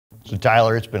So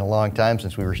Tyler, it's been a long time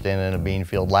since we were standing in a bean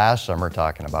field last summer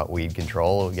talking about weed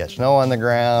control. We got snow on the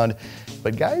ground,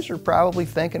 but guys are probably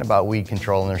thinking about weed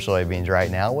control in their soybeans right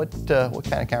now. What kind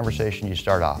of conversation do you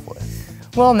start off with?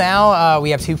 Well, now we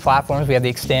have two platforms. We have the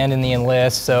Extend and the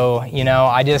Enlist. So, you know,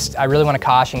 I really want to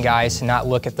caution guys to not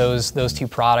look at those two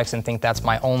products and think that's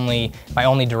my only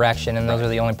direction, and those are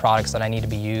the only products that I need to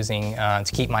be using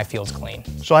to keep my fields clean.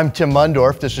 So I'm Tim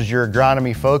Mundorf. This is your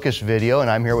agronomy focus video, and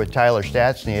I'm here with Tyler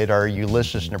Statsny at our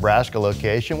Ulysses, Nebraska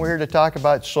location. We're here to talk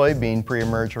about soybean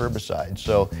pre-emerge herbicides.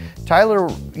 So Tyler,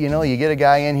 you know, you get a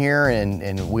guy in here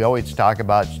and we always talk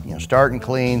about, you know, starting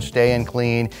clean, staying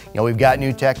clean. You know, we've got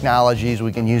new technologies.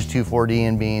 We can use 2,4-D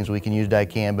in beans, we can use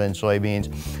dicamba in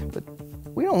soybeans, but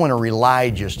we don't want to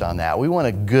rely just on that. We want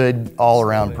a good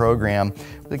all-around program.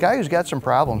 The guy who's got some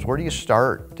problems, where do you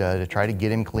start to try to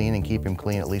get him clean and keep him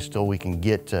clean, at least till we can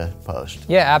get to post?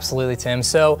 Yeah, absolutely, Tim.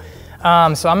 So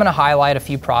I'm going to highlight a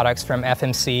few products from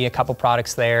FMC, a couple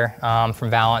products there from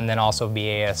Valent, and then also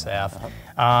BASF.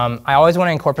 I always want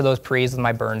to incorporate those pre's with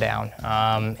my burn down.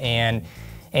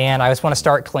 And I just want to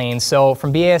start clean. So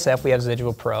from BASF, we have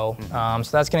Zidua Pro.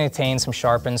 So that's going to contain some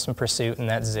Sharpen, some Pursuit, and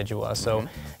that Zidua. So,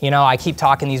 you know, I keep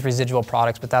talking these residual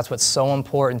products, but that's what's so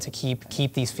important to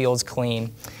keep these fields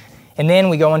clean. And then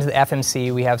we go into the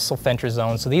FMC, we have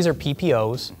sulfentrazone. So these are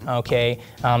PPOs, okay?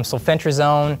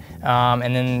 Sulfentrazone,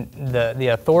 and then the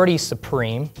Authority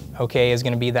Supreme, okay, is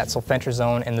gonna be that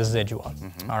sulfentrazone and the Zidua,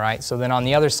 all right? So then on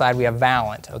the other side, we have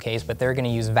Valent, okay? But they're gonna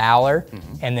use Valor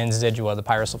and then Zidua, the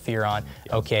pyrosulfuron,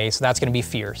 okay? So that's gonna be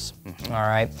fierce, all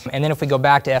right? And then if we go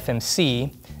back to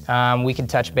FMC, we can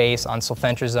touch base on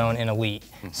sulfentrazone and Elite.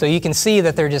 So you can see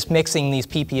that they're just mixing these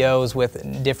PPOs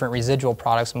with different residual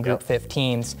products from Group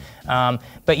 15s.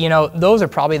 But you know, those are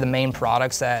probably the main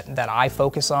products that I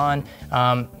focus on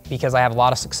because I have a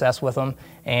lot of success with them.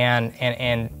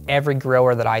 And every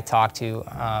grower that I talk to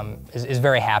is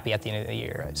very happy at the end of the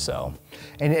year. So,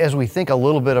 and as we think a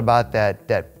little bit about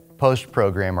that post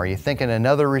program, are you thinking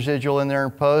another residual in there in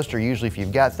post, or usually if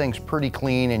you've got things pretty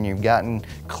clean and you've gotten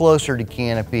closer to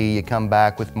canopy, you come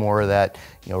back with more of that,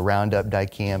 you know, Roundup,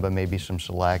 dicamba, maybe some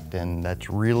Select, and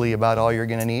that's really about all you're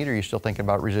gonna need, or are you still thinking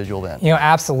about residual then? You know,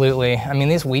 absolutely. I mean,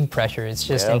 this weed pressure, it's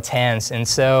just intense. And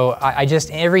so I just,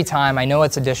 every time, I know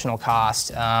it's additional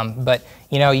cost, but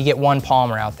you know, you get one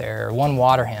Palmer out there, or one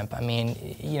water hemp. I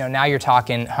mean, you know, now you're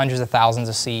talking hundreds of thousands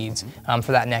of seeds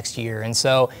for that next year. And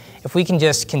so if we can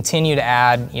just continue to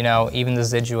add, you know, even the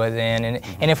Zidua in,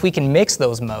 and if we can mix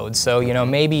those modes, so, you know,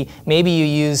 maybe you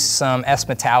use some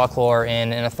S-metallochlor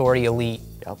in an Authority Elite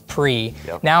pre.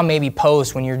 Now maybe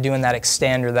post, when you're doing that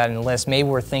Extend or that Enlist, maybe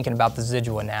we're thinking about the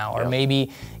Zidua now, or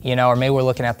maybe, you know, or maybe we're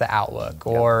looking at the Outlook,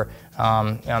 or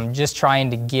just trying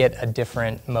to get a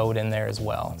different mode in there as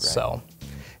well. So,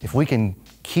 if we can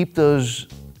keep those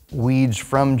weeds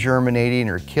from germinating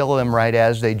or kill them right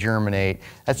as they germinate,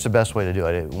 that's the best way to do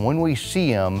it. When we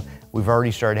see them, we've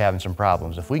already started having some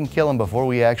problems. If we can kill them before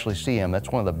we actually see them, that's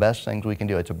one of the best things we can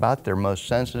do. It's about their most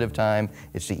sensitive time.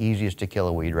 It's the easiest to kill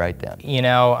a weed right then. You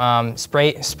know,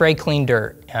 spray clean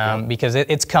dirt because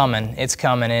it's coming.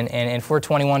 And for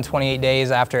 21, 28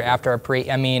 days after our pre,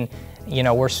 I mean, you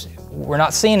know, we're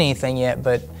not seeing anything yet,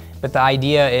 but the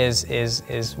idea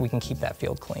is we can keep that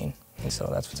field clean. And so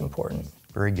that's what's important.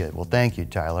 Very good. Well, thank you,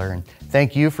 Tyler. And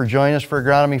thank you for joining us for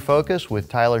Agronomy Focus with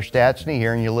Tyler Statsny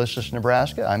here in Ulysses,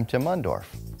 Nebraska. I'm Tim Mundorf.